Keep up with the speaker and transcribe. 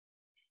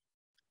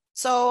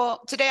So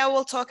today I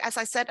will talk, as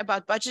I said,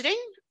 about budgeting,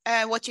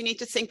 what you need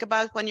to think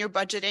about when you're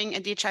budgeting a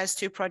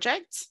DHIS2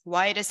 project,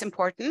 why it is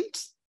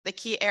important, the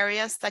key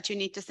areas that you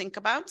need to think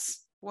about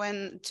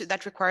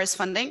that requires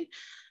funding,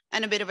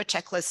 and a bit of a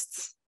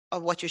checklist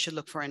of what you should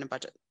look for in a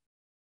budget,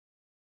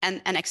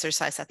 and an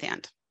exercise at the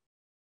end.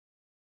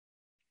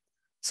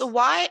 So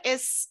why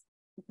is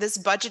this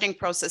budgeting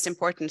process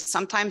important?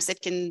 Sometimes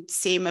it can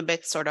seem a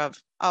bit sort of,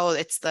 oh,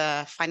 it's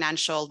the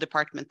financial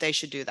department, they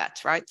should do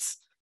that, right?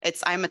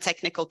 I'm a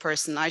technical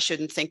person, I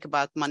shouldn't think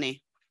about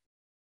money.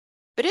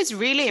 But it's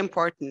really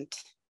important.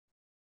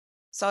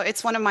 So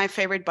it's one of my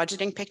favorite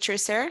budgeting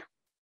pictures here.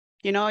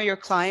 You know, your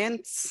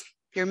clients,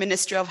 your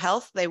Ministry of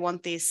Health, they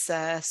want these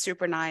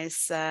super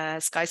nice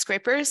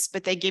skyscrapers,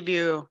 but they give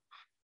you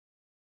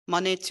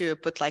money to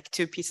put like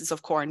 2 pieces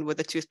of corn with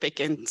a toothpick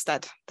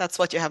instead. That's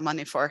what you have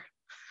money for.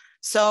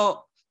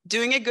 So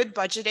doing a good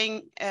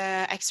budgeting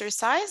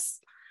exercise,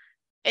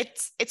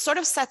 it sort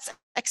of sets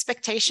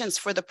expectations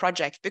for the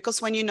project,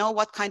 because when you know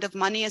what kind of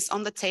money is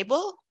on the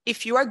table,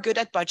 if you are good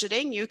at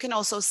budgeting, you can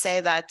also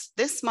say that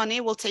this money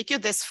will take you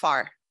this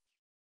far.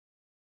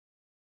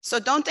 So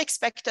don't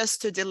expect us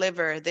to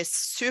deliver this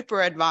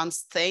super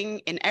advanced thing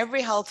in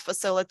every health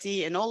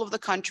facility in all of the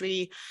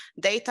country,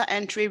 data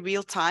entry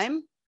real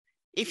time.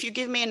 If you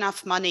give me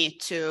enough money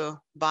to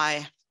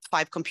buy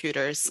 5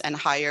 computers and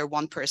hire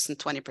one person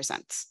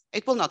 20%,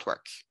 it will not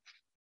work.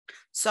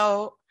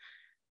 So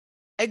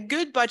a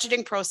good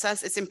budgeting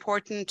process is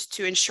important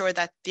to ensure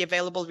that the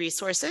available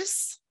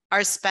resources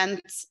are spent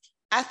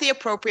at the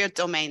appropriate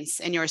domains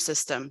in your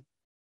system.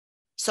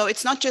 So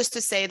it's not just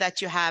to say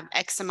that you have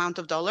X amount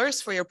of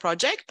dollars for your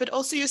project, but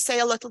also you say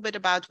a little bit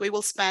about, we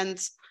will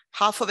spend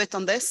half of it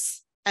on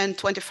this and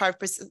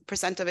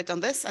 25% of it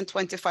on this and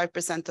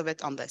 25% of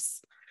it on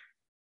this.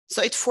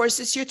 So it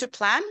forces you to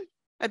plan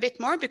a bit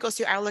more because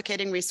you're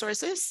allocating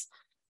resources.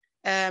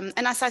 And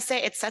as I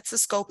say, it sets a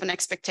scope and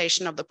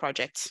expectation of the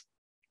project.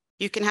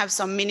 You can have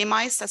some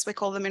minimize, as we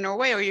call them in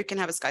Norway, or you can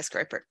have a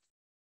skyscraper.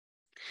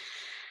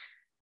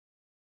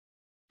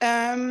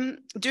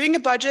 Doing a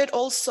budget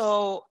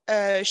also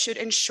should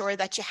ensure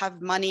that you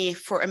have money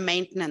for a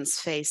maintenance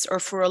phase or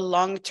for a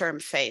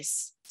long-term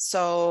phase.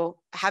 So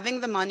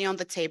having the money on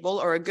the table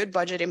or a good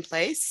budget in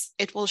place,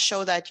 it will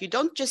show that you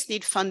don't just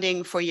need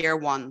funding for year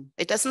 1.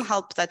 It doesn't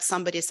help that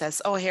somebody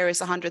says, oh, here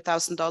is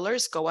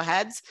 $100,000, go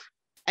ahead.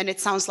 And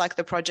it sounds like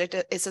the project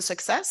is a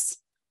success.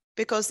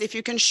 Because if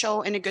you can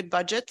show in a good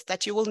budget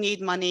that you will need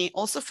money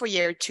also for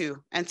year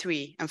 2 and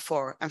 3 and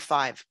 4 and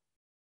 5,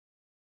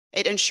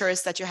 it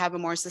ensures that you have a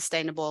more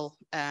sustainable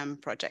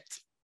project.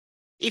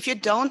 If you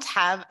don't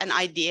have an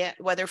idea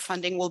whether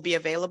funding will be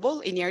available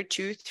in year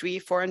 2, 3,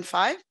 4, and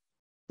 5,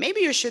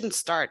 maybe you shouldn't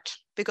start,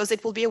 because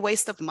it will be a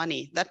waste of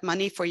money. That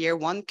money for year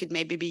 1 could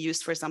maybe be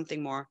used for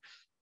something more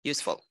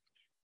useful.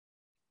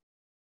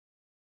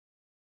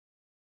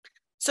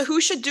 So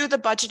who should do the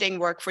budgeting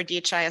work for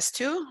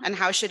DHIS2 and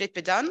how should it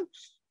be done?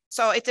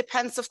 So it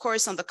depends, of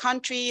course, on the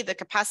country, the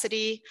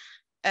capacity,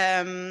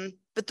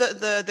 but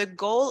the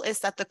goal is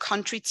that the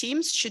country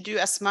teams should do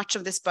as much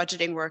of this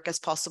budgeting work as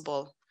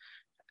possible.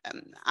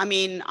 I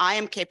mean, I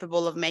am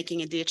capable of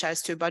making a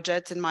DHIS2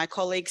 budget and my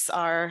colleagues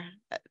are,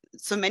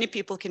 so many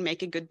people can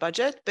make a good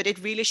budget, but it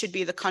really should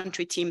be the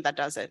country team that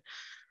does it.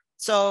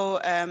 So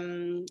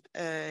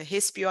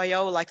HISP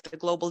UIO, like the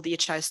global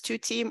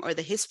DHIS2 team or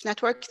the HISP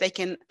network, they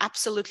can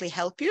absolutely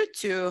help you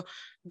to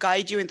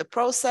guide you in the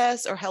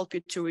process or help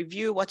you to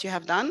review what you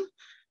have done.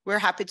 We're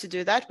happy to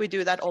do that. We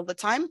do that all the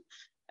time,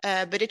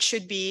 but it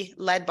should be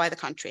led by the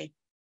country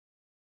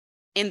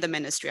in the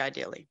ministry,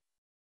 ideally.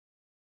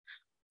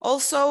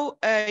 Also,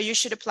 you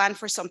should plan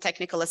for some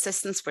technical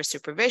assistance for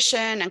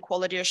supervision and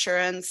quality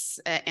assurance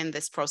in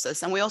this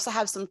process. And we also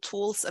have some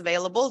tools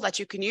available that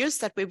you can use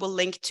that we will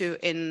link to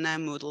in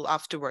Moodle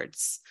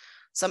afterwards.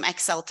 Some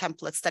Excel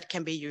templates that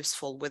can be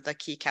useful with the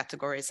key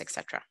categories,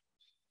 etc.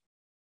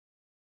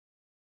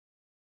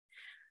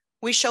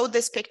 We showed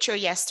this picture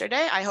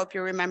yesterday. I hope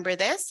you remember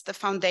this, the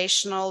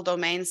foundational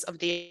domains of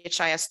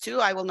DHIS2.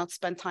 I will not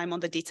spend time on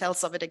the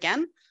details of it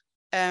again.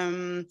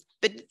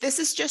 But this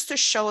is just to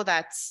show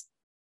that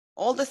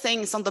all the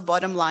things on the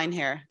bottom line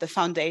here, the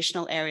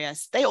foundational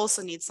areas, they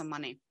also need some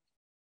money.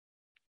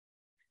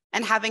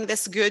 And having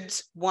this good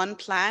one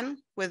plan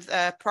with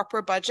a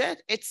proper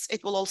budget,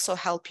 it will also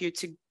help you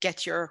to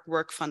get your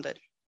work funded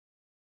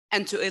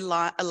and to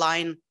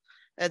align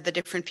the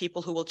different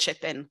people who will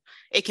chip in.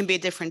 It can be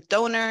different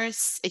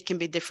donors, it can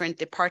be different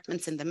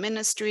departments in the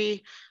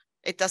ministry.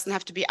 It doesn't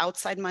have to be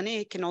outside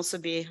money, it can also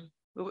be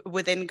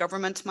within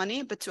government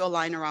money, but to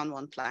align around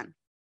one plan.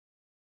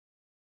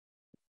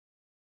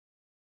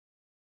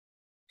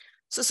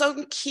 So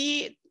some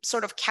key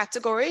sort of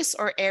categories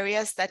or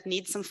areas that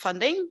need some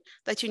funding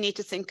that you need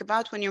to think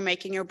about when you're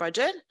making your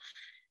budget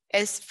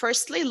is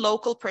firstly,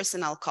 local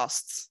personnel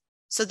costs.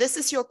 So this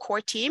is your core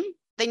team.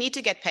 They need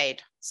to get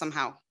paid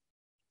somehow.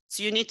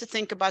 So you need to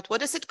think about what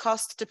does it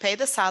cost to pay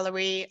the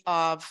salary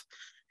of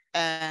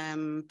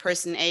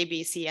person A,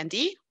 B, C, and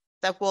D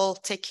that will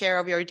take care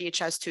of your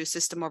DHIS2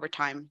 system over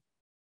time.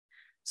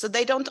 So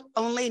they don't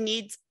only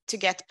need to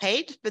get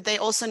paid, but they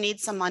also need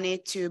some money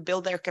to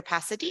build their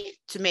capacity,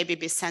 to maybe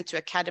be sent to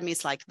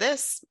academies like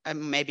this,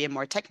 maybe a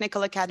more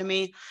technical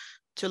academy,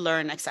 to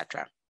learn,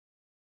 etc.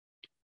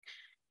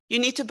 You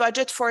need to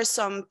budget for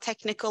some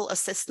technical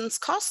assistance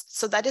costs.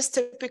 So that is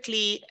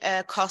typically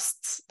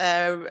costs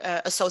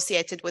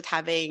associated with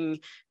having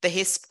the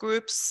HISP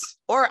groups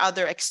or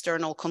other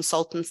external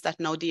consultants that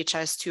know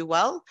DHIS too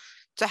well,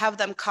 to have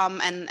them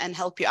come and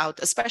help you out,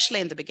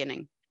 especially in the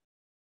beginning.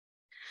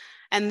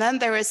 And then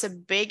there is a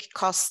big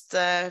cost,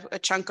 a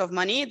chunk of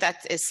money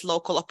that is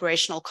local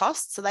operational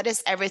costs. So that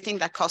is everything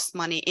that costs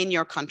money in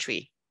your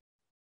country.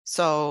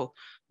 So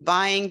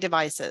buying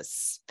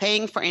devices,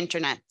 paying for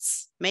internet,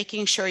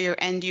 making sure your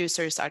end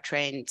users are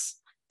trained,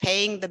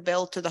 paying the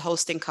bill to the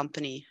hosting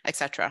company,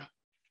 etc.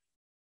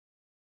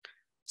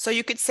 So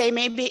you could say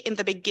maybe in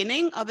the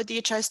beginning of a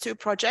DHIS2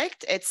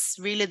 project, it's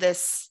really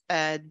this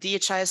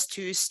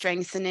DHIS2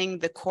 strengthening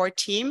the core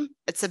team.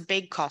 It's a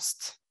big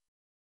cost.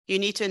 You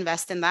need to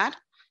invest in that.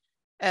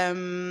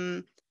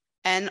 And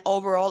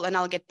overall, and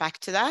I'll get back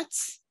to that,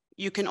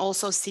 you can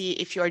also see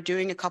if you're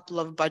doing a couple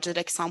of budget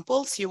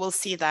examples, you will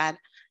see that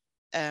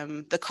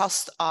the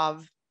cost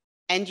of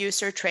end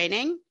user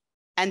training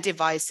and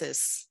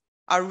devices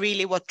are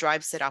really what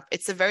drives it up.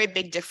 It's a very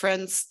big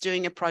difference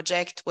doing a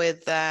project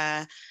with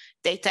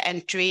data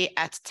entry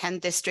at 10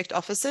 district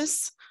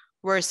offices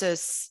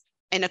versus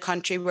in a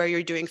country where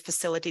you're doing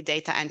facility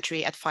data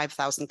entry at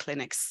 5,000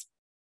 clinics.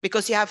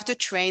 Because you have to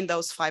train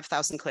those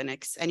 5,000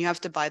 clinics and you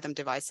have to buy them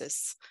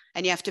devices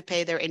and you have to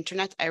pay their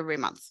internet every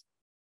month.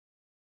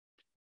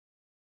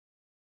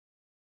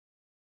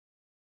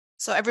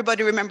 So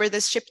everybody remember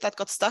this ship that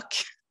got stuck?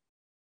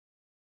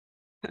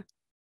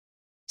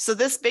 So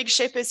this big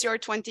ship is your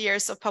 20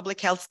 years of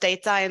public health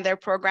data in their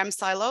program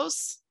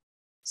silos.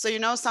 So, you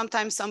know,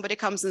 sometimes somebody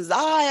comes and says,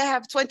 I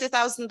have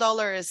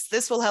 $20,000,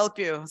 this will help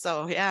you.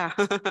 So yeah,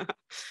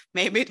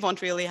 maybe it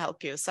won't really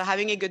help you. So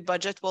having a good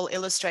budget will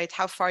illustrate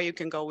how far you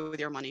can go with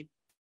your money.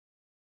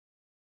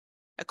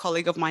 A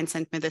colleague of mine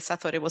sent me this. I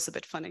thought it was a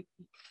bit funny.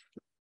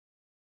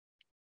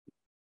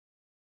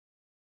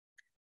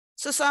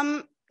 So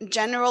some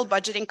general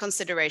budgeting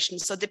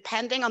considerations. So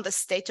depending on the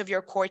state of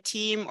your core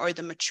team or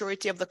the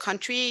maturity of the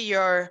country,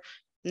 your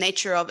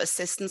nature of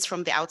assistance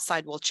from the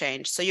outside will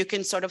change. So you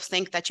can sort of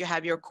think that you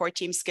have your core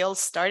team skills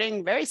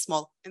starting very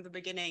small in the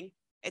beginning.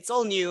 It's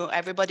all new.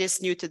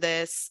 Everybody's new to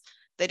this.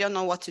 They don't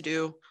know what to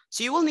do.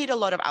 So you will need a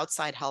lot of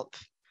outside help.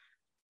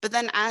 But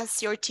then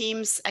as your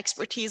team's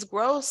expertise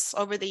grows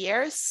over the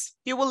years,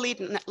 you will need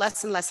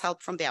less and less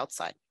help from the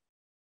outside.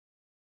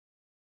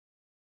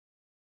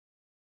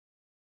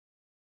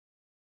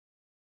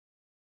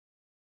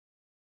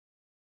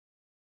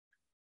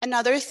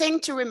 Another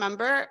thing to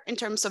remember in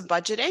terms of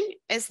budgeting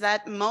is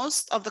that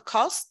most of the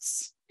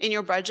costs in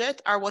your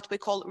budget are what we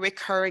call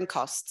recurring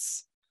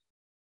costs.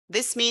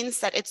 This means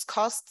that it's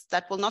costs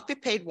that will not be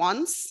paid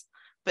once,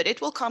 but it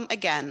will come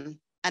again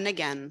and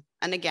again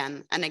and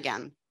again and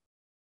again.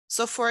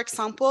 So for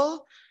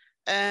example,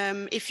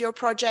 if your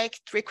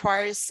project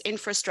requires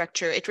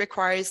infrastructure, it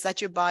requires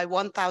that you buy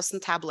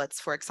 1,000 tablets,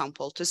 for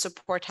example, to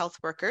support health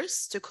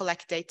workers to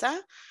collect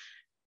data.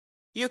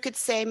 You could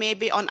say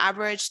maybe on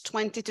average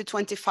 20 to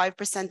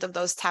 25% of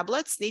those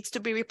tablets needs to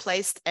be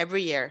replaced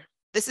every year.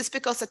 This is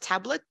because a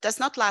tablet does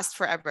not last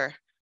forever.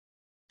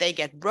 They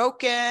get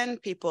broken,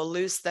 people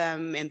lose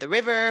them in the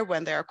river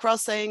when they're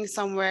crossing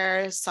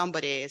somewhere,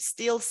 somebody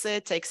steals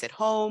it, takes it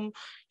home,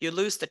 you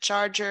lose the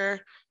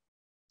charger.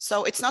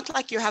 So it's not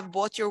like you have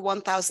bought your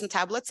 1,000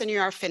 tablets and you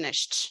are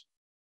finished.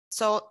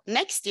 So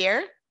next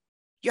year,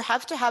 you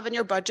have to have in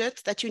your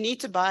budget that you need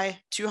to buy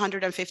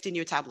 250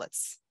 new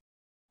tablets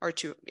or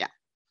two, yeah.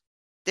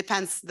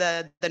 Depends,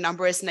 the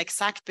number isn't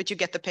exact, but you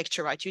get the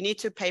picture, right? You need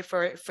to pay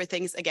for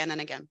things again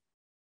and again.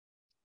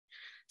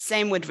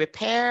 Same with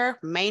repair,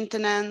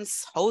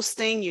 maintenance,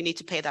 hosting. You need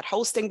to pay that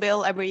hosting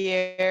bill every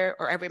year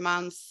or every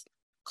month.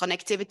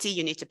 Connectivity,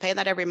 you need to pay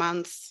that every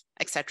month,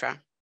 etc.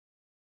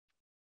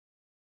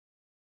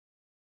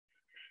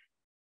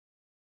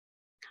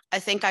 I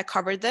think I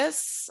covered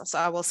this, so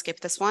I will skip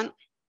this one.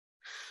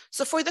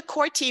 So for the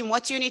core team,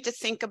 what do you need to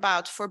think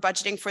about for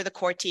budgeting for the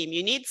core team?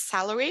 You need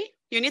salary.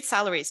 You need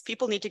salaries.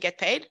 People need to get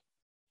paid.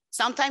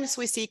 Sometimes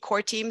we see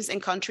core teams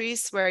in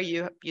countries where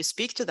you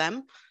speak to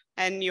them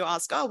and you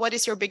ask, oh, what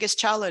is your biggest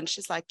challenge?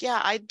 It's like, yeah,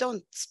 I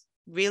don't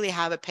really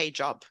have a paid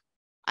job.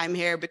 I'm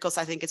here because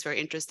I think it's very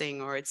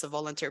interesting or it's a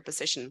volunteer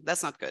position.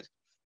 That's not good.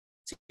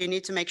 So you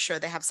need to make sure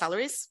they have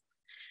salaries.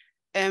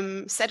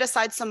 Set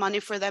aside some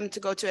money for them to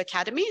go to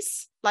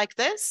academies like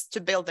this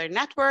to build their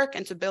network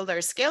and to build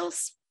their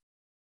skills.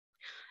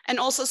 And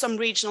also some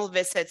regional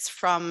visits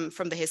from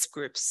the HISP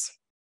groups,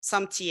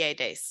 some TA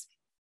days.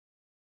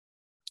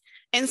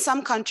 In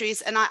some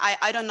countries, and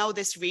I don't know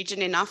this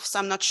region enough, so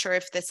I'm not sure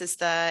if this is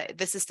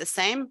the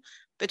same,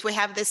 but we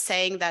have this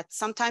saying that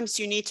sometimes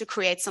you need to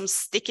create some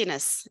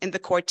stickiness in the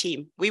core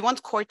team. We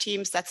want core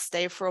teams that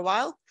stay for a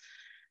while.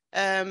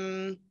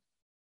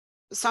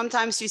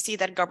 Sometimes you see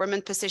that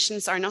government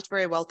positions are not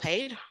very well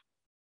paid.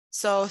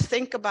 So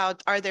think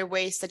about, are there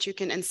ways that you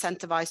can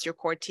incentivize your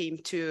core team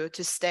to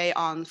stay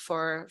on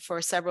for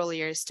several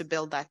years to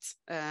build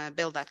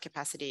that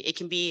capacity? It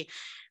can be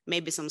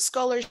maybe some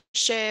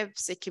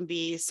scholarships, it can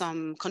be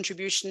some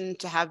contribution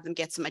to have them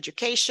get some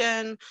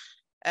education,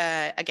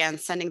 again,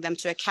 sending them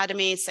to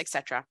academies,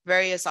 etc.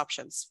 Various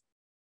options.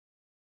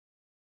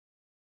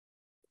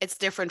 It's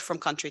different from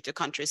country to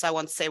country, so I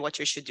won't say what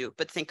you should do,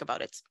 but think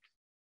about it.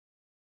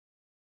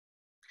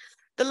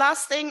 The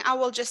last thing I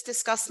will just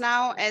discuss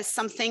now is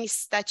some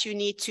things that you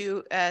need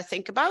to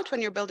think about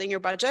when you're building your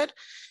budget.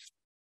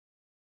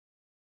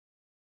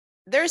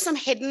 There are some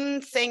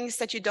hidden things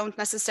that you don't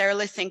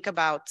necessarily think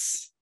about.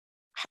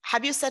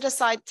 Have you set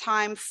aside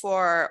time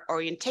for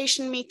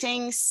orientation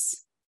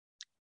meetings,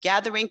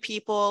 gathering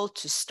people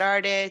to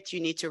start it? You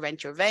need to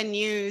rent your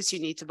venues, you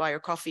need to buy your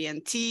coffee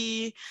and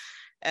tea.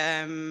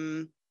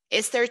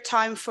 Is there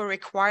time for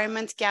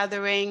requirement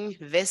gathering,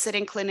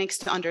 visiting clinics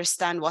to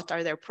understand what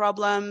are their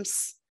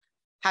problems,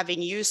 having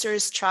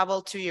users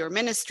travel to your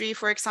ministry,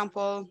 for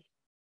example,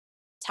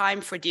 time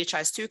for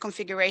DHIS2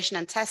 configuration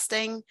and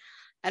testing,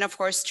 and of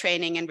course,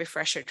 training and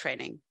refresher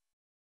training.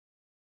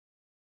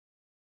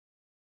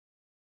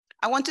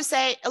 I want to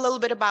say a little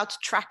bit about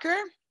tracker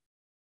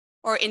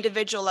or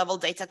individual level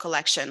data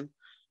collection.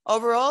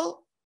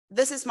 Overall,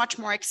 this is much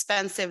more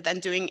expensive than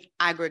doing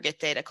aggregate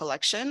data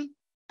collection.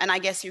 And I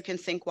guess you can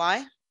think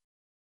why.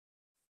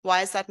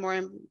 Why is that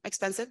more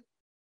expensive?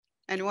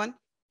 Anyone?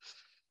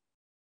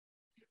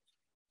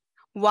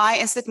 Why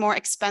is it more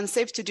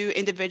expensive to do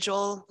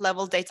individual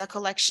level data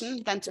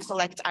collection than to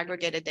collect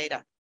aggregated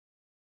data?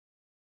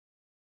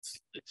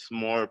 It's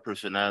more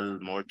personnel,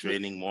 more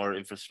training, more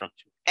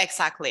infrastructure.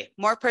 Exactly.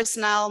 More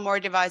personnel, more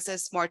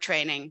devices, more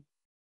training.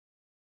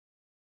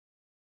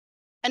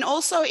 And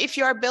also, if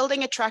you are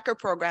building a tracker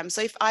program,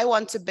 so if I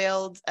want to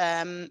build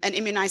an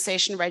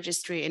immunization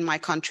registry in my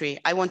country,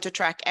 I want to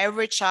track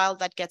every child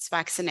that gets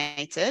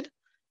vaccinated.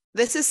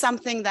 This is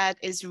something that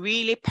is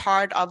really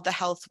part of the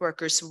health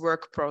workers'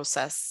 work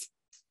process.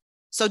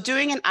 So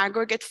doing an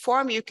aggregate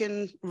form, you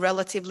can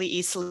relatively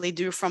easily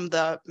do from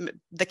the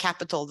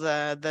capital,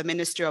 the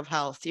Ministry of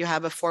Health. You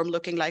have a form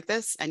looking like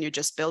this and you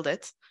just build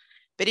it.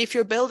 But if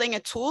you're building a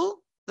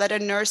tool that a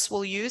nurse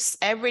will use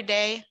every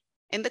day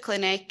in the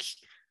clinic,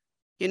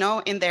 you know,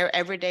 in their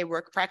everyday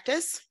work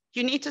practice,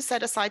 you need to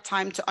set aside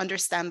time to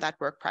understand that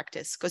work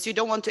practice, because you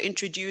don't want to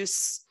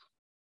introduce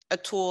a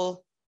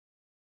tool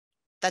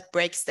that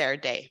breaks their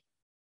day.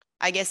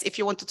 I guess if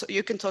you want to,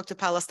 you can talk to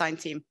Palestine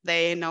team.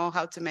 They know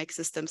how to make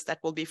systems that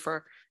will be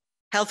for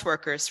health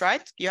workers,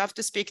 right? You have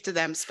to speak to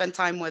them, spend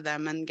time with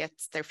them and get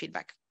their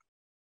feedback.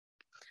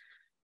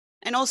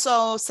 And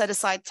also set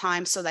aside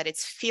time so that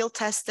it's field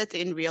tested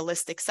in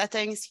realistic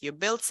settings. You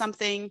build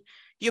something,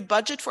 you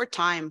budget for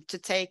time to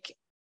take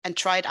and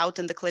try it out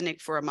in the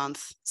clinic for a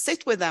month.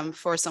 Sit with them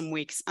for some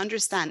weeks,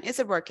 understand, is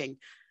it working?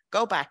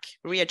 Go back,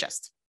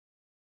 readjust.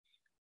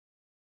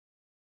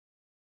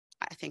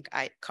 I think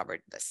I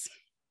covered this.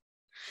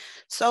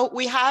 So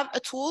we have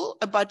a tool,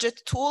 a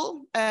budget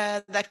tool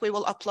that we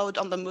will upload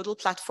on the Moodle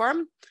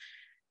platform.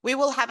 We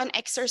will have an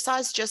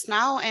exercise just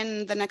now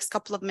in the next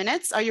couple of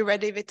minutes. Are you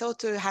ready, Vito,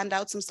 to hand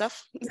out some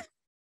stuff?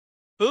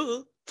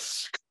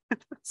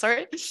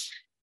 Sorry.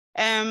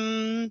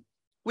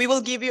 We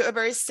will give you a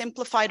very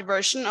simplified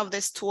version of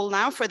this tool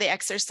now for the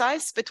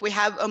exercise, but we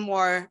have a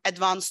more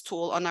advanced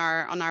tool on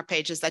our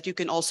pages that you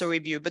can also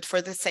review. But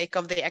for the sake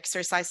of the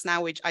exercise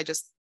now, I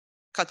just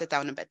cut it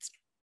down a bit.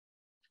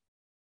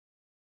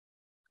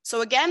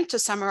 So again, to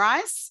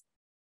summarize,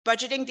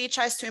 budgeting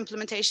DHIS2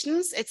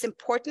 implementations, it's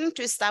important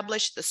to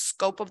establish the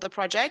scope of the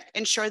project,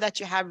 ensure that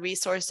you have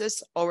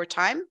resources over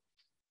time.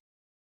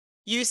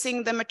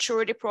 Using the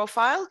maturity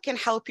profile can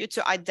help you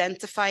to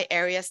identify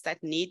areas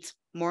that need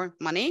more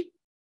money.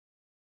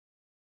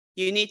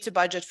 You need to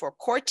budget for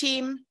core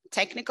team,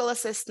 technical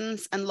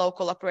assistance, and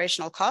local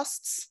operational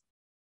costs.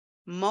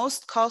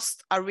 Most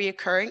costs are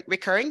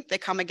recurring, they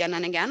come again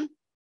and again.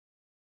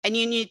 And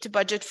you need to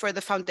budget for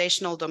the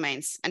foundational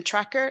domains, and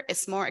tracker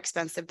is more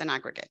expensive than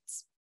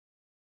aggregates.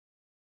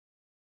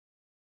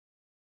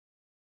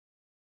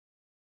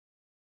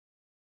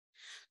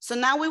 So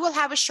now we will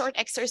have a short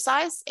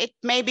exercise.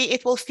 Maybe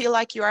it will feel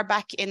like you are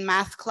back in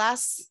math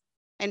class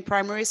in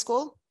primary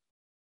school.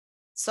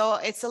 So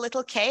it's a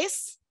little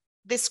case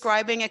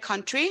describing a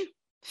country,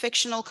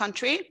 fictional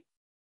country,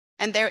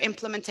 and their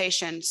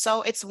implementation.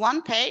 So it's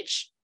one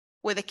page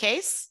with a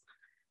case,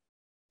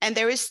 and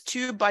there is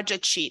 2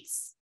 budget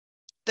sheets.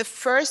 The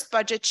first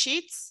budget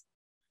sheet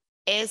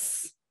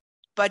is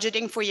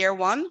budgeting for year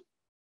 1,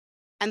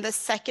 and the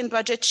second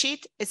budget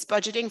sheet is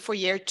budgeting for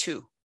year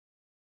 2.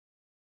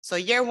 So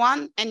year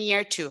 1 and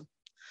year 2.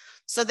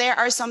 So there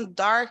are some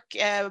dark.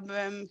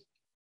 Can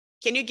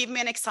you give me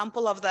an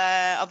example of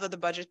the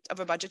budget of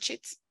a budget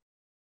sheet?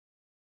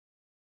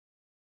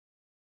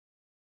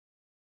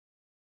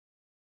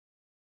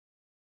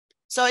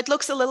 So it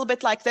looks a little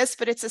bit like this,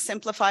 but it's a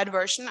simplified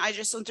version. I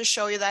just want to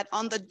show you that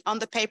on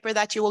the paper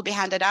that you will be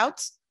handed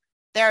out,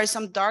 there are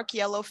some dark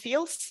yellow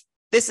fields.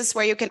 This is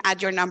where you can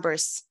add your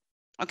numbers,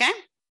 okay?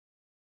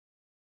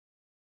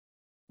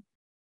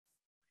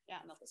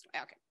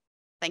 Okay,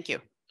 thank you.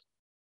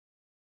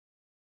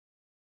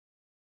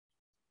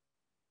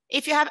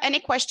 If you have any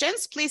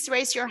questions, please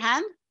raise your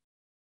hand.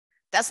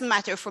 Doesn't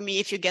matter for me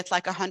if you get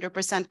like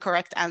 100%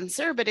 correct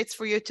answer, but it's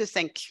for you to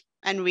think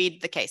and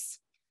read the case.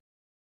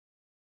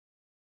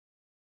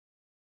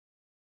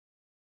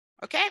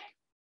 Okay.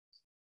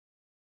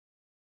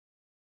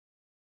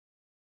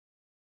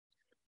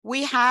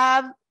 We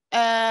have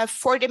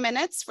 40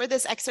 minutes for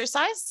this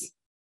exercise.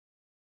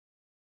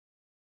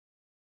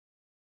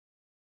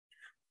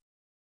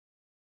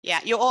 Yeah,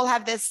 you all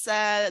have this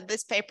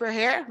this paper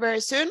here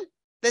very soon.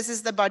 This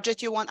is the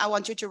budget I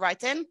want you to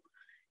write in.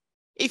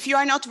 If you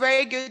are not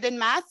very good in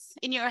math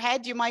in your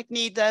head, you might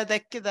need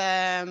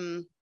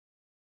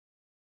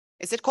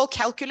is it called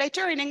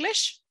calculator in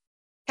English?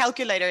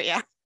 Calculator,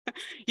 yeah.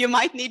 You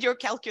might need your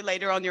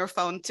calculator on your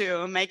phone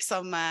to make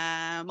some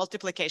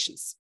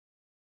multiplications.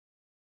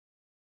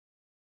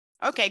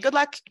 Okay, good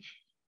luck.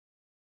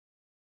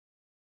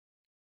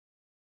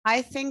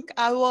 I think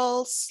I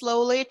will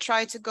slowly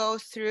try to go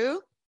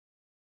through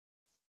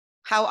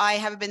how I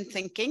have been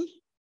thinking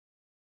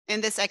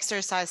in this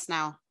exercise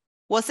now.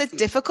 Was it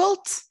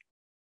difficult?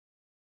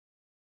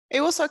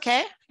 It was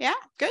okay. Yeah,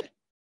 good.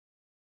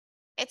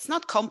 It's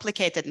not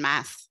complicated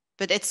math,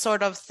 but it's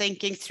sort of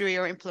thinking through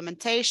your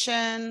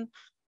implementation.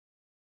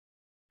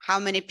 How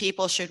many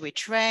people should we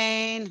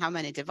train? How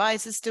many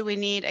devices do we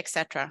need,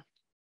 etc.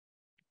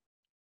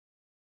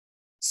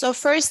 So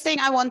first thing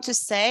I want to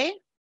say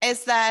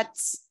is that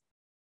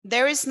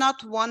there is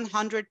not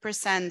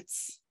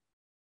 100%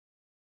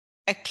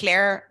 a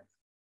clear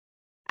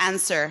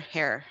answer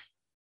here.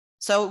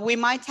 So we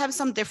might have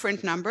some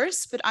different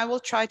numbers, but I will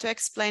try to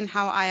explain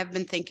how I have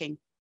been thinking.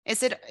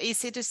 Is it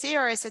easy to see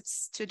or is it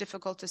too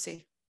difficult to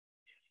see?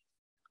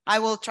 I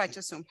will try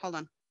to zoom. Hold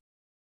on.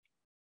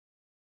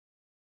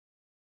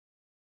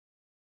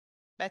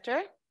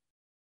 Better?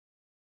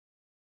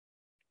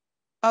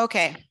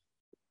 Okay.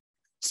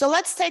 So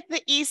let's take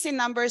the easy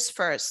numbers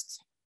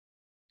first.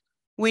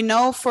 We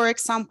know, for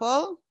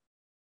example,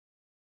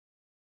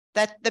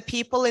 that the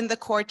people in the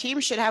core team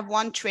should have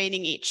 1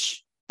 training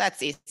each.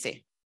 That's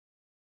easy.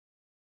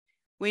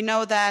 We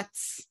know that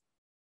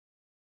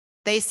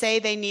they say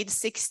they need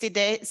 60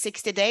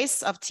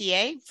 days of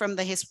TA from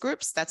the RHIS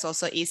groups. That's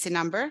also easy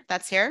number.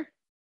 That's here.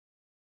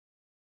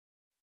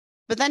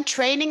 But then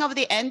training of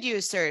the end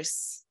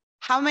users.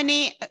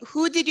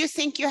 Who did you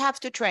think you have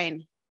to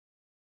train?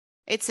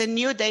 It's a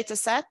new data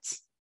set.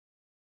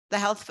 The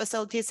health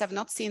facilities have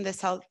not seen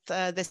this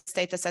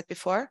data set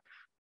before.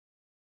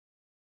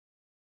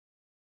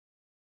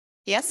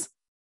 Yes?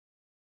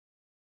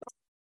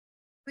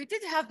 We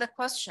did have the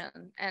question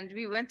and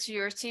we went to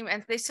your team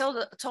and they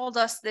told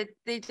us that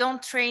they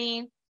don't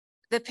train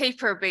the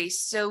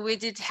paper-based. So we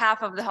did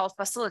half of the health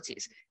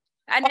facilities.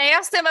 And I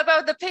asked them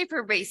about the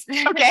paper-based.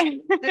 Okay.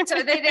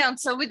 So they don't.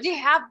 So we do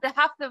have the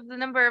half of the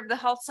number of the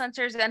health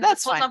centers and the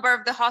full number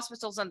of the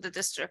hospitals in the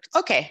district.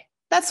 Okay,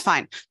 that's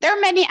fine. There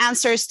are many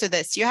answers to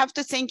this. You have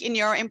to think in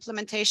your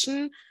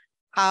implementation,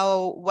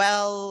 how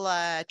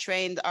well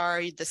trained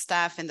are the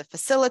staff in the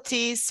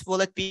facilities?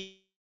 Will it be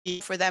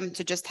for them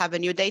to just have a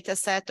new data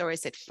set or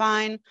is it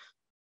fine?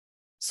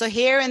 So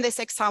here in this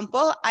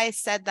example, I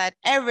said that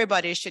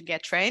everybody should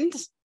get trained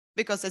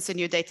because it's a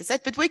new data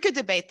set, but we could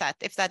debate that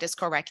if that is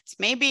correct.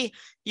 Maybe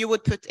you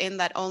would put in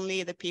that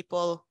only the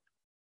people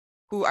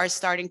who are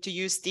starting to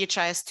use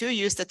RHIS2,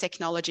 use the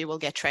technology, will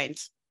get trained.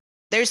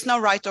 There's no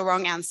right or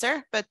wrong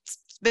answer, but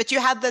you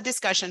had the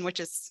discussion, which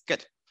is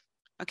good.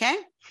 Okay.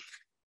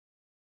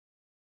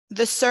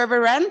 The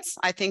server rent,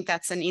 I think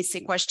that's an easy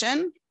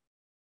question.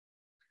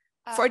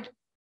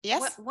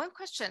 Yes. One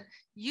question.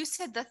 You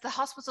said that the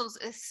hospitals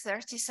is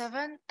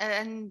 37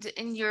 and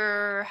in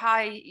your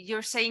high,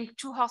 you're saying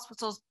 2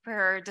 hospitals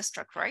per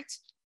district, right?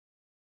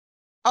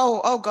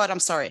 Oh God,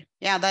 I'm sorry.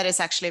 Yeah, that is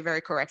actually very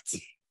correct.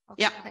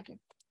 Okay, yeah, thank you.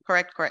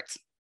 Correct.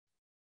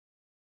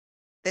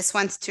 This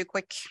one's too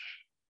quick.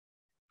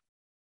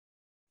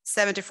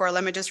 74,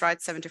 let me just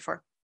write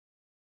 74.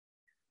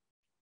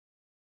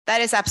 That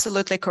is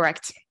absolutely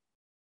correct,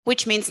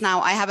 which means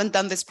now I haven't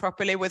done this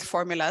properly with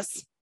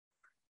formulas.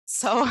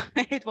 So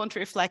it won't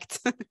reflect.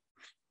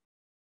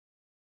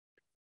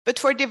 But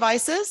for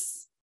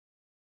devices,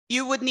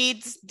 you would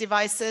need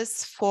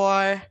devices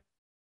for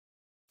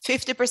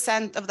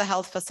 50% of the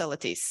health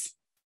facilities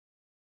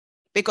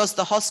because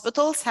the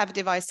hospitals have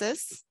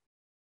devices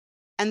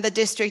and the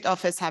district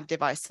office have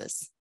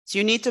devices. So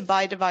you need to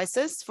buy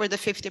devices for the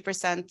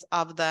 50%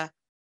 of the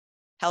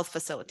health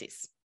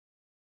facilities.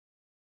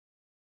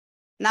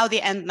 Now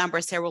the end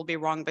numbers here will be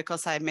wrong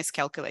because I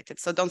miscalculated.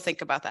 So don't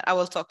think about that. I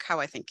will talk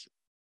how I think.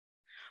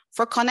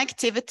 For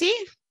connectivity,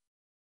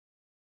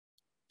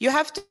 you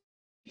have to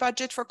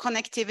budget for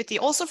connectivity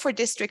also for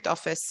district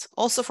office,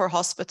 also for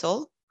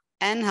hospital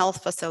and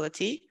health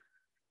facility.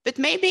 But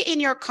maybe in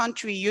your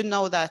country, you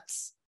know that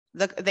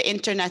the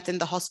internet in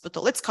the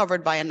hospital, it's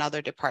covered by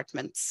another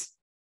department.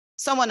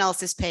 Someone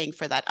else is paying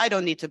for that. I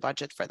don't need to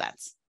budget for that.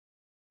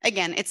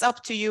 Again, it's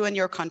up to you and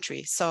your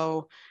country.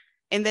 So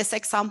In this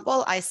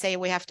example, I say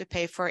we have to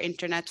pay for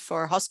internet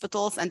for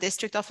hospitals and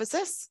district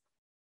offices,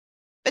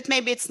 but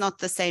maybe it's not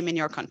the same in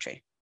your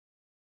country.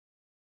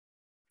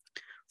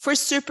 For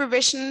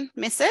supervision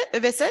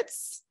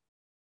visits,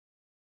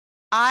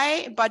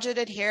 I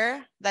budgeted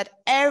here that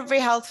every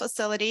health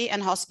facility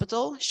and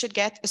hospital should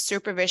get a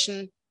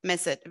supervision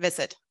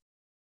visit.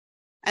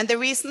 And the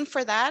reason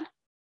for that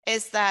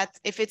is that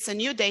if it's a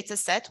new data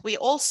set, we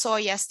all saw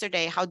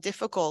yesterday how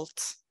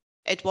difficult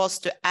it was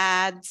to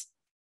add,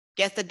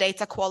 get the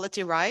data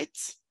quality right.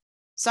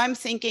 So I'm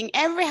thinking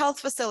every health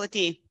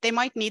facility, they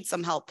might need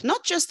some help,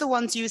 not just the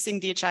ones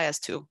using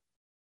DHIS2,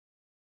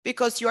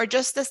 because you are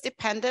just as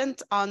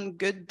dependent on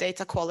good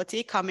data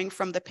quality coming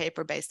from the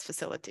paper-based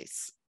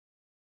facilities.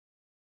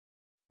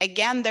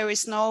 Again, there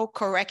is no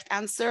correct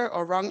answer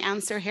or wrong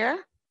answer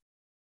here,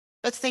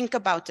 but think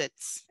about it.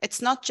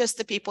 It's not just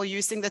the people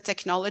using the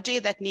technology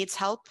that needs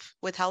help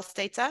with health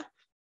data.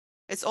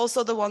 It's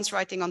also the ones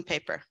writing on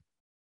paper.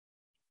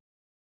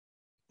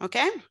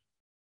 Okay?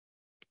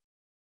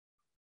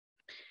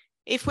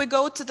 If we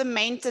go to the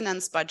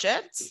maintenance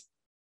budget,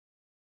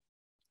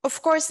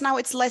 of course, now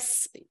it's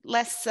less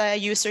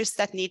users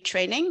that need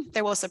training.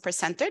 There was a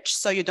percentage,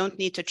 so you don't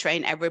need to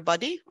train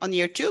everybody on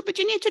year 2, but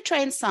you need to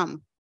train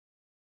some.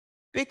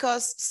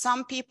 Because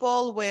some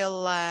people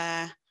will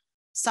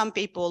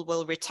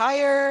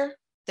retire,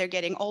 they're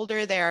getting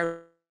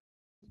older,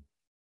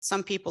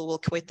 some people will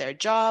quit their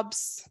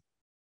jobs,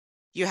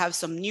 you have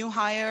some new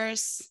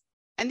hires,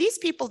 and these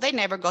people, they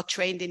never got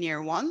trained in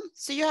year 1,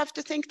 so you have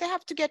to think they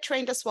have to get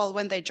trained as well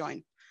when they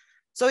join.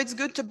 So it's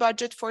good to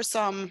budget for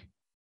some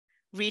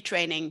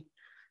retraining.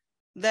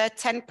 The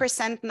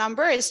 10%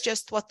 number is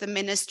just what the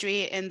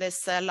ministry in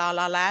this La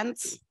La Land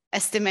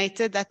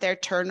estimated that their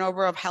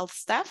turnover of health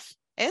staff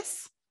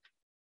is.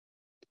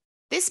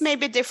 This may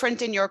be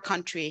different in your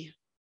country.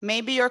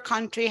 Maybe your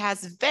country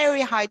has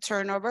very high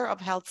turnover of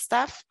health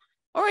staff,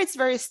 or it's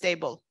very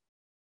stable.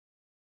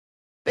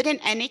 But in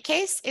any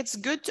case, it's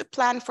good to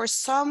plan for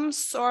some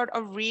sort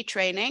of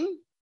retraining,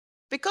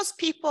 because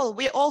people,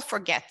 we all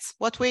forget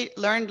what we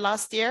learned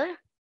last year.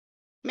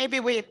 Maybe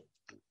we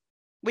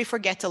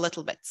forget a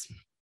little bit.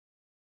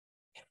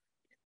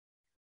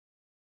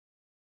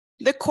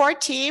 The core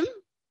team,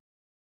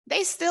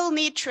 they still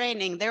need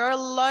training. There are a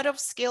lot of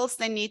skills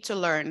they need to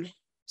learn.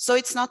 So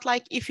it's not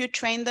like if you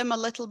train them a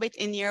little bit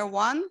in year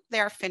 1, they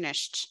are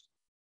finished.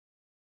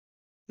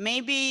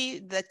 Maybe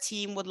the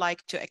team would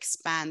like to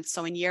expand.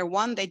 So in year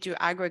 1, they do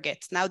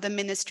aggregate. Now the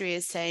ministry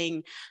is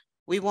saying,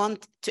 we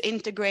want to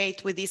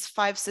integrate with these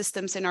 5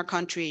 systems in our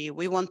country.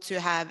 We want to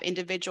have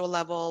individual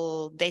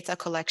level data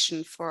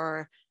collection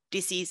for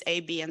disease A,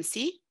 B, and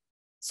C.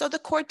 So the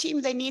core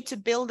team, they need to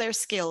build their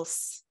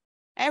skills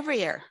every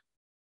year.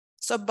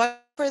 So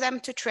but for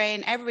them to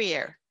train every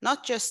year,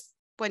 not just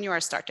when you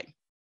are starting.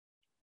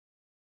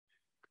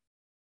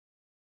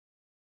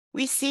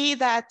 We see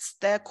that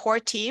the core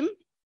team,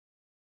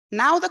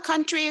 now the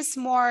country is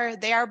more,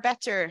 they are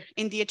better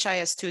in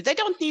DHIS2. They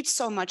don't need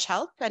so much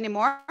help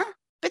anymore,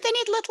 but they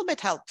need a little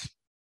bit help.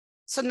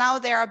 So now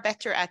they are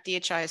better at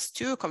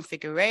DHIS2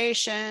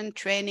 configuration,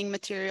 training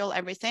material,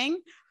 everything.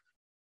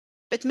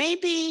 But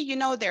maybe, you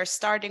know, they're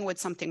starting with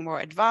something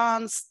more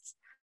advanced.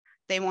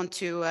 They want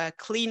to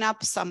clean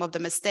up some of the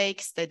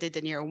mistakes they did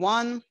in year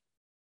 1.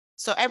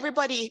 So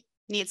everybody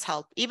needs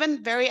help,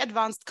 even very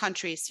advanced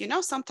countries. You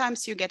know,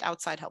 sometimes you get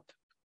outside help.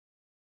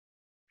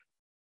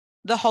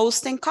 The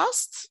hosting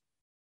costs,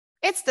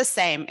 it's the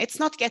same. It's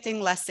not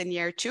getting less in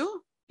year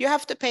 2. You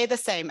have to pay the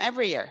same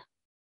every year,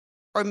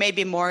 or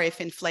maybe more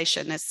if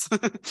inflation is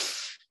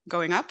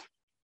going up.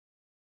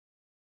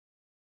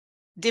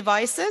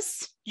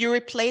 Devices, you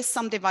replace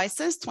some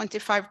devices,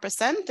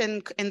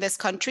 25% in this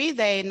country.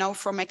 They know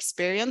from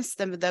experience,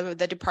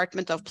 the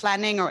Department of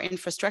Planning or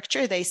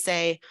Infrastructure, they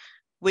say,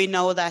 we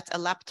know that a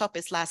laptop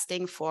is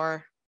lasting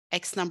for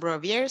X number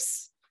of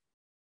years.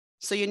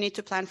 So you need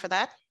to plan for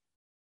that.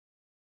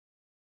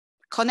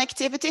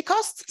 Connectivity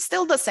costs,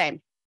 still the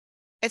same.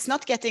 It's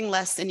not getting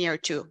less in year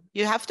 2.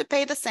 You have to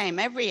pay the same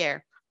every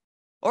year,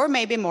 or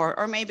maybe more,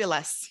 or maybe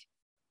less.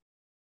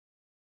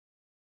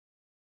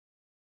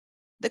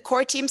 The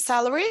core team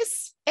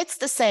salaries, it's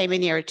the same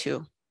in year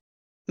 2.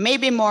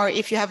 Maybe more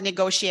if you have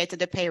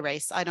negotiated a pay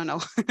raise, I don't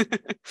know.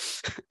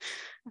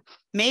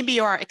 Maybe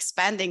you are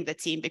expanding the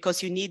team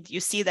because you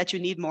see that you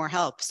need more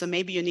help. So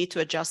maybe you need to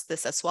adjust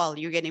this as well.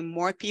 You're getting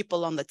more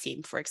people on the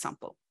team, for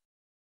example.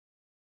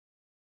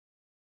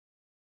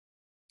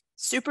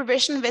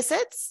 Supervision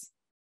visits,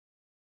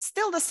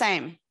 still the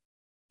same.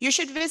 You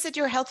should visit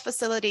your health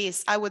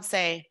facilities, I would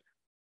say,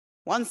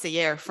 once a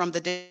year from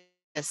the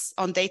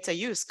on data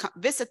use.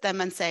 Visit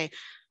them and say,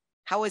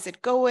 how is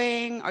it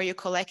going? Are you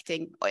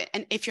collecting?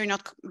 And if you're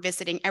not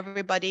visiting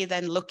everybody,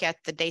 then look at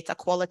the data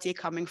quality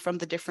coming from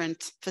the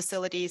different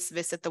facilities.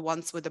 Visit the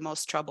ones with the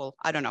most trouble.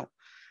 I don't know.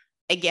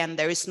 Again,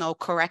 there is no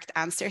correct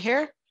answer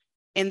here.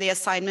 In the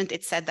assignment,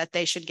 it said that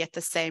they should get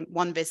the same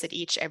 1 visit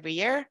each every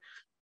year.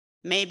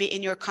 Maybe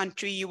in your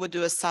country, you would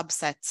do a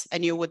subset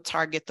and you would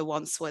target the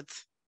ones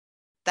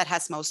that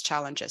has most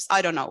challenges.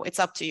 I don't know. It's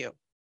up to you.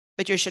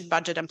 but you should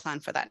budget and plan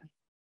for that.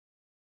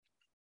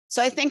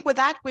 So I think with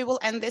that, we will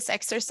end this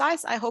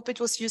exercise. I hope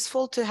it was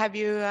useful to have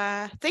you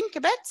think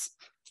a bit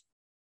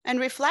and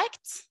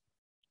reflect.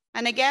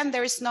 And again,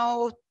 there is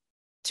no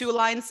 2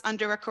 lines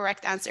under a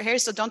correct answer here.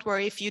 So don't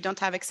worry if you don't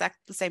have exact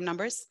the same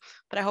numbers,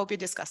 but I hope you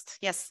discussed.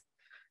 Yes.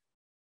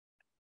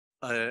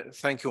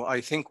 Thank you. I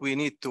think we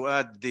need to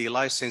add the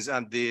license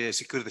and the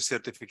security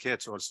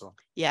certificates also.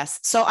 Yes.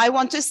 So I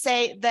want to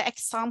say the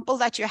example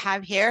that you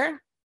have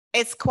here,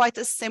 it's quite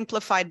a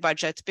simplified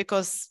budget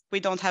because we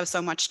don't have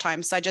so much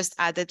time. So I just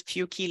added a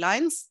few key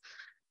lines.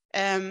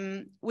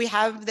 We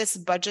have this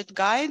budget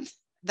guide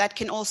that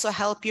can also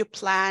help you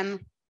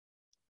plan.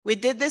 We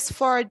did this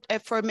for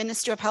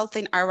Ministry of Health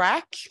in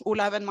Iraq,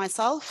 Olav and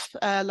myself,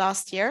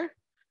 last year.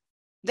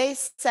 They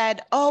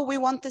said, oh, we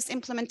want this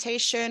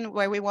implementation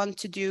where we want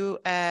to do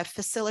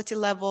facility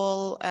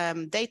level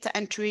data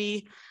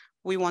entry.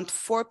 We want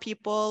 4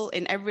 people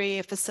in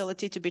every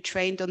facility to be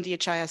trained on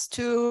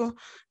RHIS2.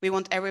 We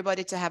want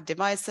everybody to have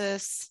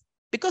devices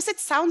because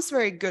it sounds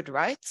very good,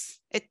 right?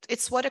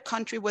 It's what a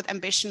country with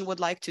ambition would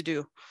like to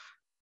do.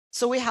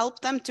 So we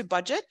help them to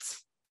budget.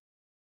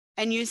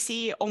 And you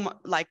see, oh,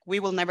 like, we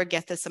will never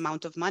get this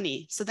amount of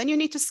money. So then you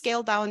need to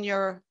scale down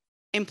your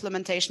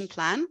implementation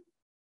plan.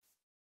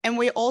 And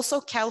we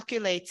also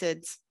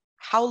calculated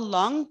how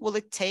long will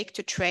it take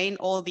to train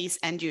all these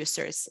end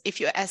users.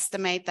 If you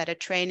estimate that a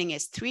training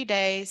is 3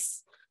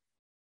 days,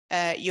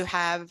 you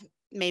have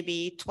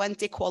maybe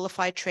 20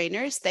 qualified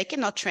trainers. They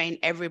cannot train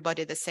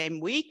everybody the same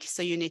week.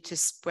 So you need to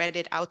spread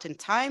it out in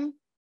time.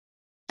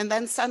 And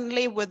then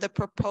suddenly with the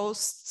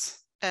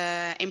proposed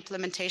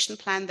implementation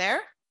plan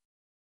there,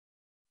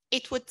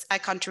 it would, I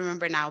can't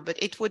remember now,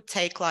 but it would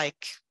take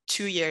like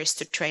 2 years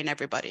to train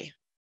everybody.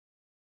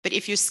 But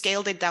if you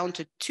scaled it down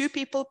to 2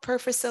 people per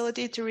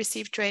facility to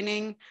receive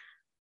training,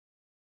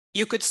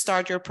 you could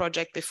start your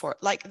project before.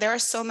 Like, there are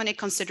so many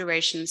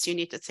considerations you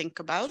need to think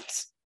about.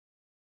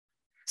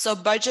 So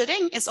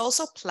budgeting is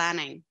also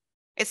planning.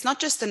 It's not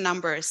just the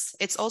numbers.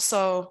 It's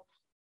also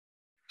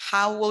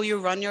how will you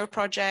run your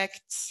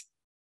project?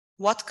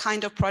 What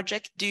kind of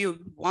project do you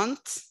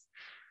want?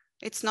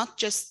 It's not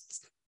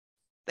just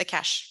the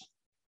cash.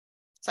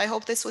 So I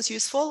hope this was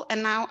useful.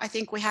 And now I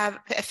think we have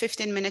a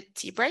 15-minute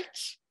tea break.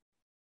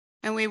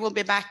 And we will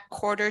be back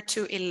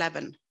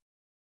 10:45.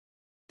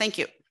 Thank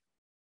you.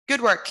 Good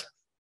work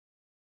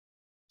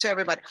to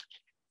everybody.